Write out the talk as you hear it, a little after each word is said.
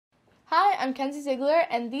Hi, I'm Mackenzie Ziegler,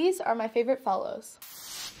 and these are my favorite follows.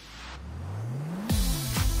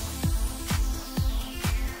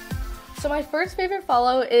 So my first favorite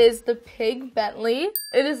follow is the pig Bentley.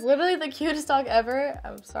 It is literally the cutest dog ever.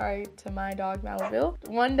 I'm sorry to my dog Malibu.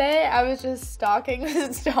 One day I was just stalking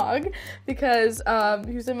this dog because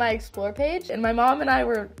he was in my explore page, and my mom and I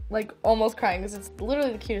were like almost crying because it's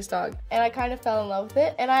literally the cutest dog. And I kind of fell in love with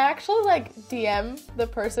it, and I actually like DM the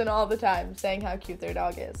person all the time saying how cute their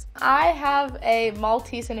dog is. I have a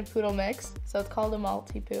Maltese and a poodle mix, so it's called a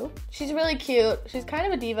Maltipoo. She's really cute. She's kind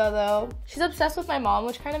of a diva though. She's obsessed with my mom,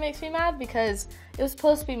 which kind of makes me mad because it was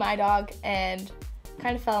supposed to be my dog and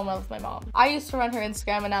kind of fell in love with my mom. I used to run her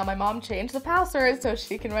Instagram, and now my mom changed the password so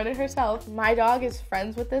she can run it herself. My dog is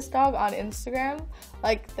friends with this dog on Instagram.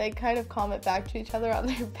 Like, they kind of comment back to each other on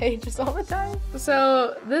their pages all the time.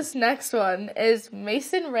 So this next one is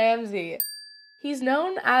Mason Ramsey. He's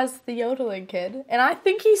known as the yodeling kid, and I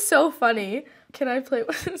think he's so funny. Can I play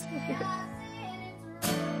with this?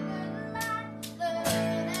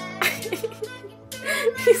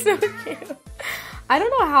 He's so cute. I don't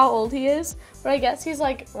know how old he is, but I guess he's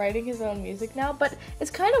like writing his own music now. But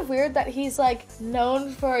it's kind of weird that he's like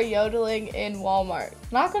known for yodeling in Walmart.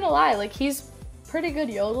 Not gonna lie, like he's pretty good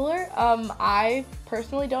yodeler. I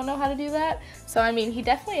personally don't know how to do that. So I mean, he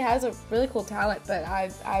definitely has a really cool talent, but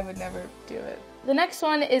I would never do it. The next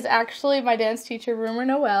one is actually my dance teacher, Rumor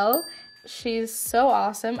Noel. She's so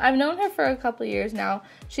awesome. I've known her for a couple of years now.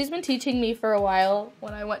 She's been teaching me for a while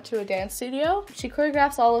when I went to a dance studio. She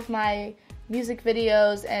choreographs all of my music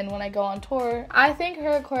videos and when I go on tour. I think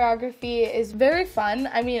her choreography is very fun.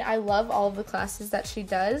 I mean, I love all of the classes that she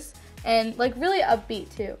does, and like really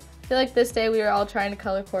upbeat too. I feel like this day we were all trying to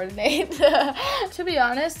color coordinate. To be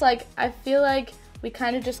honest, like I feel like we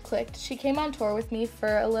kind of just clicked. She came on tour with me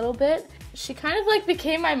for a little bit. She kind of like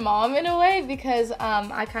became my mom in a way because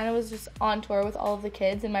I kind of was just on tour with all of the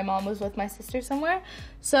kids and my mom was with my sister somewhere.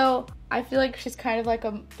 So I feel like she's kind of like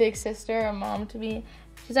a big sister, a mom to me.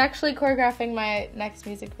 She's actually choreographing my next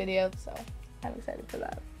music video, so I'm excited for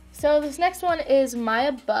that. So this next one is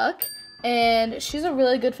Maya Buck, and she's a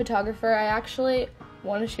really good photographer. I actually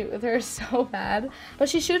want to shoot with her so bad, but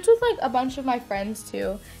she shoots with like a bunch of my friends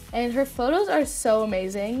too, and her photos are so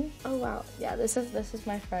amazing. Oh wow, yeah, this is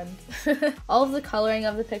my friend. All of the coloring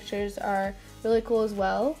of the pictures are really cool as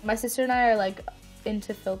well. My sister and I are like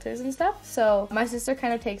into filters and stuff, so my sister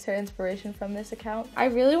kind of takes her inspiration from this account. I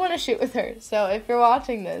really want to shoot with her, so if you're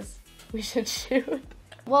watching this, we should shoot.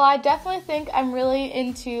 Well, I definitely think I'm really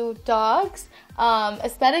into dogs,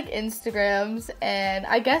 aesthetic Instagrams, and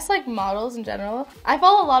I guess like models in general. I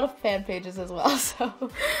follow a lot of fan pages as well, so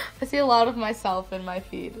I see a lot of myself in my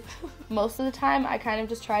feed. Most of the time, I kind of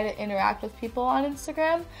just try to interact with people on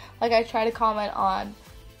Instagram. Like I try to comment on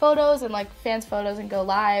photos and like fans' photos and go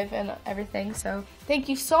live and everything. So thank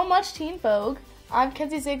you so much, Teen Vogue. I'm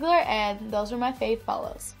Mackenzie Ziegler, and those are my fave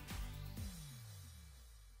follows.